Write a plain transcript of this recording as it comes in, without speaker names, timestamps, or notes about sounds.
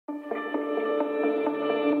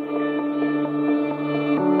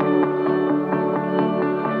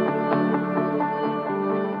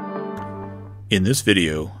In this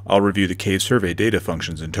video, I'll review the cave survey data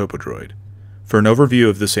functions in TopoDroid. For an overview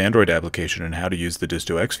of this Android application and how to use the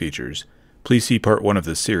DistoX features, please see part 1 of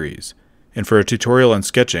this series, and for a tutorial on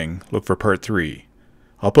sketching, look for part 3.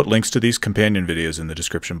 I'll put links to these companion videos in the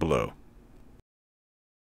description below.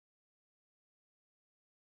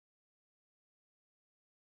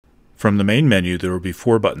 From the main menu, there will be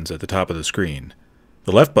 4 buttons at the top of the screen.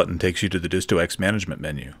 The left button takes you to the DistoX management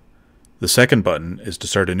menu. The second button is to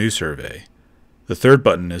start a new survey. The third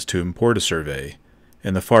button is to import a survey,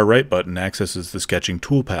 and the far right button accesses the sketching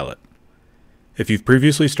tool palette. If you've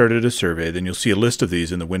previously started a survey, then you'll see a list of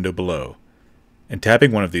these in the window below, and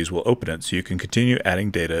tapping one of these will open it so you can continue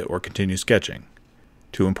adding data or continue sketching.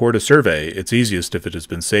 To import a survey, it's easiest if it has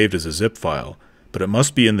been saved as a zip file, but it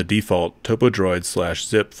must be in the default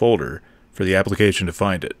TopoDroid/zip folder for the application to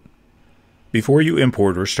find it. Before you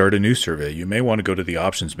import or start a new survey, you may want to go to the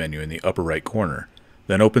Options menu in the upper right corner,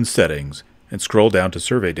 then open Settings, and scroll down to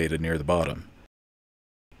Survey Data near the bottom.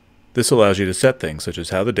 This allows you to set things such as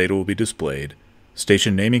how the data will be displayed,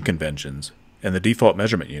 station naming conventions, and the default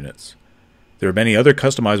measurement units. There are many other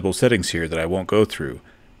customizable settings here that I won't go through,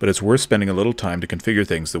 but it's worth spending a little time to configure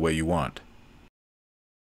things the way you want.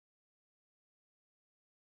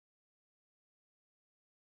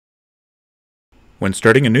 When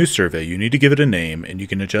starting a new survey, you need to give it a name, and you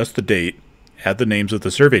can adjust the date, add the names of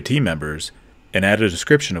the survey team members, and add a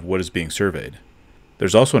description of what is being surveyed.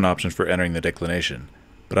 There's also an option for entering the declination,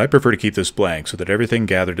 but I prefer to keep this blank so that everything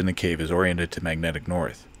gathered in the cave is oriented to magnetic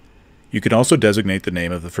north. You can also designate the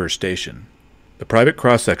name of the first station. The Private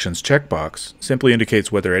Cross-Sections checkbox simply indicates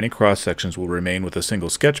whether any cross-sections will remain with a single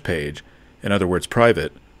sketch page, in other words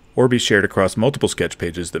private, or be shared across multiple sketch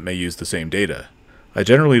pages that may use the same data. I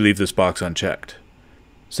generally leave this box unchecked.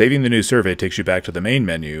 Saving the new survey takes you back to the main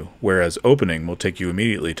menu, whereas opening will take you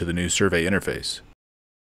immediately to the new survey interface.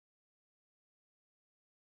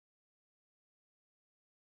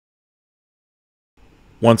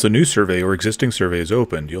 Once a new survey or existing survey is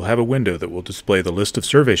opened, you'll have a window that will display the list of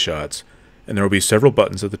survey shots, and there will be several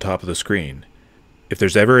buttons at the top of the screen. If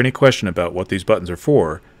there's ever any question about what these buttons are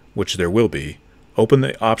for, which there will be, open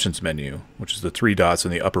the Options menu, which is the 3 dots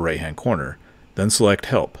in the upper right-hand corner, then select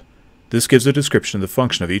Help. This gives a description of the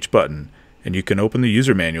function of each button, and you can open the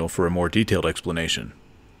user manual for a more detailed explanation.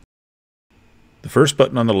 The first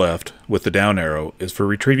button on the left, with the down arrow, is for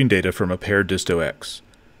retrieving data from a paired DistoX.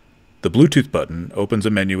 The Bluetooth button opens a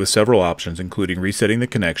menu with several options, including resetting the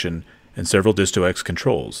connection and several DistoX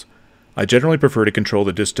controls. I generally prefer to control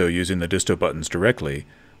the disto using the disto buttons directly,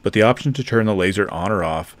 but the option to turn the laser on or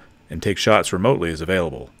off and take shots remotely is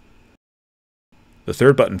available. The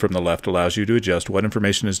third button from the left allows you to adjust what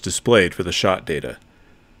information is displayed for the shot data.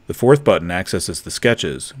 The fourth button accesses the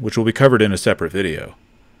sketches, which will be covered in a separate video.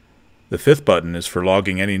 The fifth button is for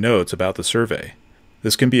logging any notes about the survey.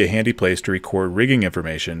 This can be a handy place to record rigging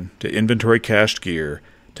information, to inventory cached gear,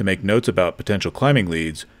 to make notes about potential climbing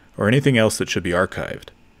leads, or anything else that should be archived.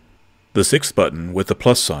 The sixth button, with the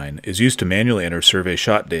plus sign, is used to manually enter survey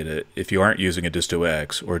shot data if you aren't using a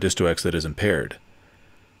DistoX or a DistoX that is impaired.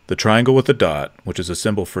 The triangle with the dot, which is a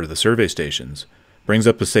symbol for the survey stations, brings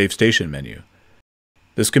up the Save Station menu.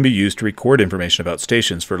 This can be used to record information about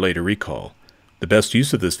stations for later recall. The best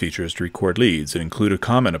use of this feature is to record leads and include a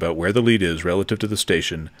comment about where the lead is relative to the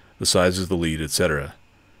station, the size of the lead, etc.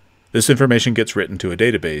 This information gets written to a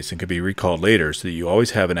database and can be recalled later so that you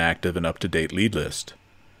always have an active and up-to-date lead list.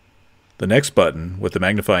 The next button, with the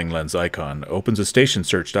magnifying lens icon, opens a station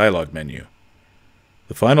search dialog menu.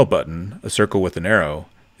 The final button, a circle with an arrow,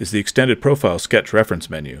 is the Extended Profile Sketch Reference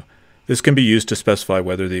menu. This can be used to specify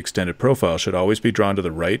whether the extended profile should always be drawn to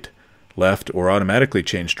the right, left, or automatically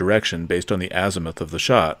change direction based on the azimuth of the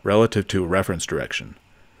shot relative to a reference direction.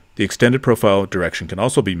 The extended profile direction can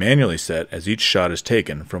also be manually set as each shot is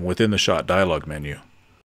taken from within the Shot dialog menu.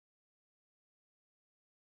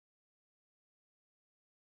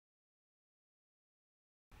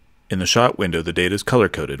 In the shot window, the data is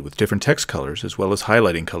color-coded with different text colors as well as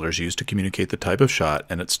highlighting colors used to communicate the type of shot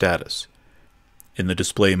and its status. In the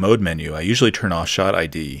Display Mode menu, I usually turn off Shot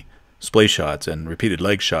ID, Splay Shots, and Repeated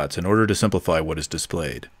Leg Shots in order to simplify what is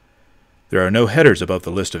displayed. There are no headers above the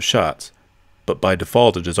list of shots, but by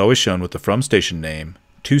default it is always shown with the From Station name,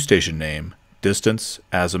 To Station name, distance,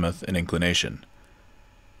 azimuth, and inclination.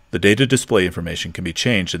 The data display information can be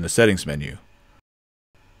changed in the Settings menu.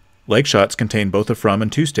 Leg shots contain both a from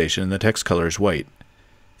and to station and the text color is white.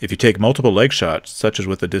 If you take multiple leg shots, such as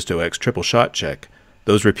with the DistoX triple shot check,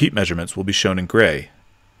 those repeat measurements will be shown in gray.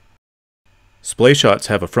 Splay shots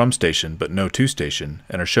have a from station but no to station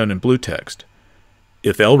and are shown in blue text.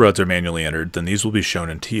 If LRUDs are manually entered, then these will be shown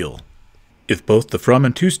in teal. If both the from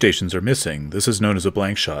and to stations are missing, this is known as a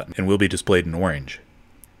blank shot and will be displayed in orange.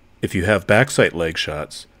 If you have backside leg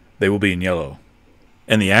shots, they will be in yellow,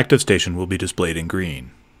 and the active station will be displayed in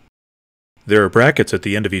green. There are brackets at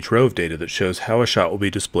the end of each row of data that shows how a shot will be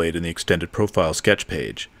displayed in the extended profile sketch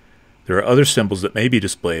page. There are other symbols that may be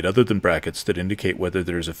displayed other than brackets that indicate whether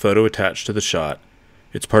there is a photo attached to the shot,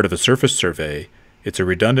 it's part of a surface survey, it's a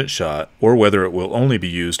redundant shot, or whether it will only be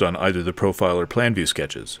used on either the profile or plan view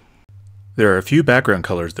sketches. There are a few background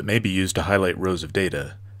colors that may be used to highlight rows of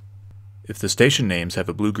data. If the station names have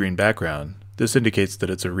a blue-green background, this indicates that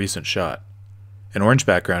it's a recent shot. An orange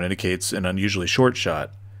background indicates an unusually short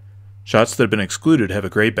shot. Shots that have been excluded have a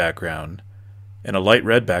gray background, and a light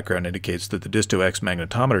red background indicates that the Disto-X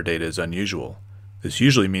magnetometer data is unusual. This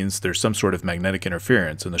usually means there's some sort of magnetic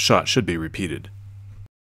interference and the shot should be repeated.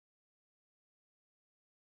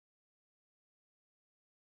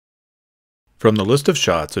 From the list of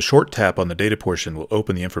shots, a short tap on the data portion will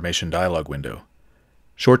open the information dialog window.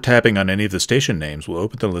 Short tapping on any of the station names will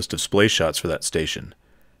open the list of splay shots for that station.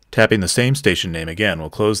 Tapping the same station name again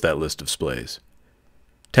will close that list of splays.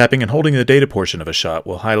 Tapping and holding the data portion of a shot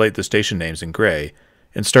will highlight the station names in gray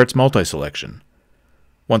and starts multi-selection.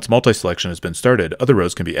 Once multi-selection has been started, other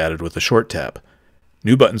rows can be added with a short tap.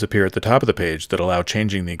 New buttons appear at the top of the page that allow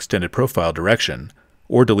changing the extended profile direction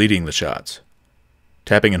or deleting the shots.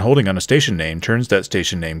 Tapping and holding on a station name turns that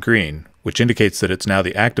station name green, which indicates that it's now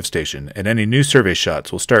the active station, and any new survey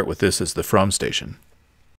shots will start with this as the from station.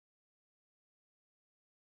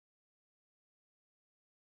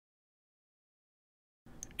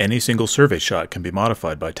 Any single survey shot can be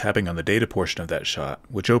modified by tapping on the data portion of that shot,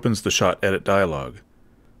 which opens the Shot Edit dialog.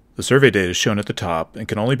 The survey data is shown at the top and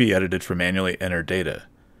can only be edited for manually entered data.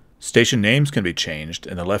 Station names can be changed,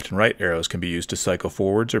 and the left and right arrows can be used to cycle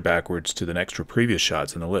forwards or backwards to the next or previous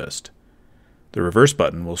shots in the list. The reverse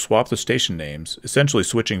button will swap the station names, essentially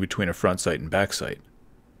switching between a front sight and back sight.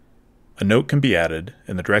 A note can be added,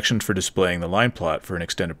 and the direction for displaying the line plot for an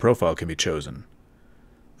extended profile can be chosen.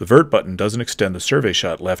 The vert button doesn't extend the survey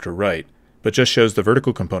shot left or right, but just shows the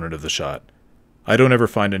vertical component of the shot. I don't ever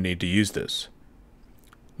find a need to use this.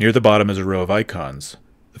 Near the bottom is a row of icons.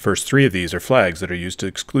 The first three of these are flags that are used to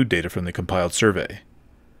exclude data from the compiled survey.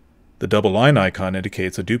 The double line icon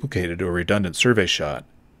indicates a duplicated or redundant survey shot,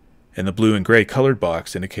 and the blue and gray colored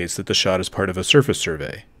box indicates that the shot is part of a surface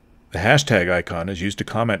survey. The hashtag icon is used to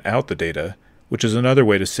comment out the data, which is another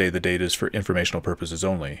way to say the data is for informational purposes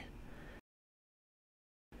only.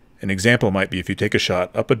 An example might be if you take a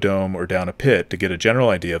shot up a dome or down a pit to get a general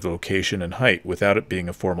idea of the location and height without it being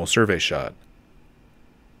a formal survey shot.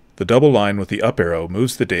 The double line with the up arrow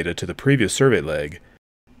moves the data to the previous survey leg,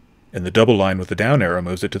 and the double line with the down arrow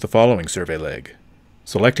moves it to the following survey leg.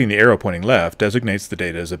 Selecting the arrow pointing left designates the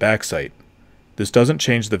data as a back sight. This doesn't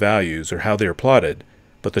change the values or how they are plotted,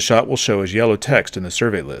 but the shot will show as yellow text in the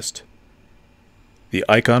survey list. The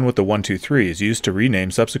icon with the 1, 2, 3 is used to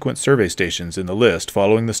rename subsequent survey stations in the list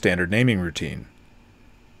following the standard naming routine.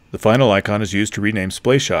 The final icon is used to rename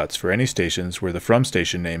splay shots for any stations where the from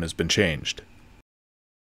station name has been changed.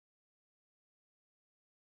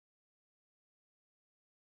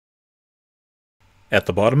 At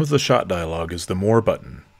the bottom of the shot dialog is the More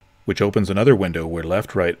button, which opens another window where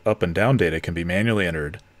left, right, up, and down data can be manually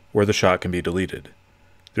entered, or the shot can be deleted.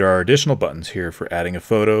 There are additional buttons here for adding a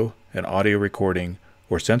photo, an audio recording,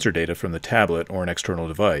 or sensor data from the tablet or an external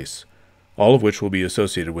device, all of which will be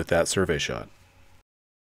associated with that survey shot.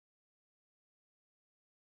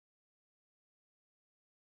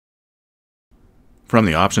 From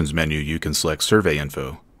the Options menu, you can select Survey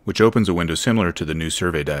Info, which opens a window similar to the new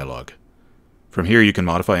survey dialog. From here, you can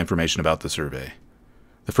modify information about the survey.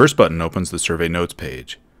 The first button opens the Survey Notes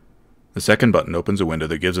page. The second button opens a window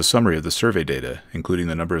that gives a summary of the survey data, including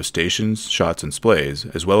the number of stations, shots, and splays,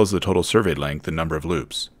 as well as the total survey length and number of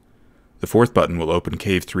loops. The fourth button will open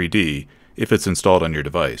Cave 3D if it's installed on your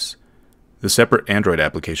device. The separate Android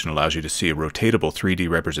application allows you to see a rotatable 3D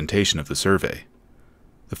representation of the survey.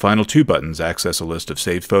 The final two buttons access a list of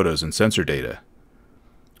saved photos and sensor data.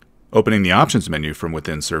 Opening the Options menu from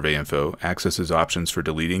within Survey Info accesses options for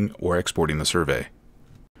deleting or exporting the survey.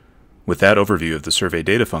 With that overview of the survey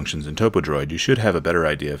data functions in TopoDroid, you should have a better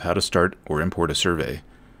idea of how to start or import a survey,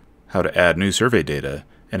 how to add new survey data,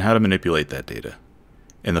 and how to manipulate that data.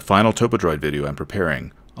 In the final TopoDroid video I'm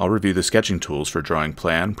preparing, I'll review the sketching tools for drawing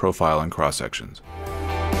plan, profile, and cross-sections.